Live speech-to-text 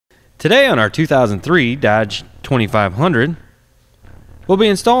Today on our 2003 Dodge 2500, we'll be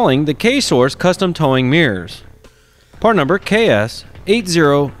installing the K-Source custom towing mirrors. Part number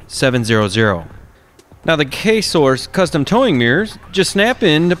KS80700. Now the K-Source custom towing mirrors just snap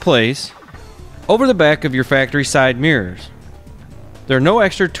into place over the back of your factory side mirrors. There are no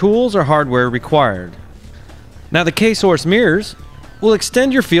extra tools or hardware required. Now the K-Source mirrors will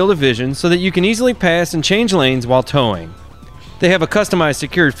extend your field of vision so that you can easily pass and change lanes while towing. They have a customized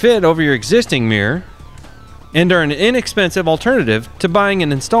secured fit over your existing mirror and are an inexpensive alternative to buying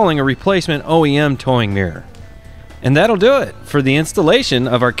and installing a replacement OEM towing mirror. And that'll do it for the installation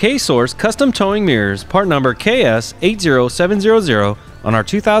of our K-Source custom towing mirrors, part number KS80700 on our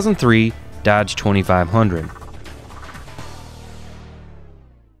 2003 Dodge 2500.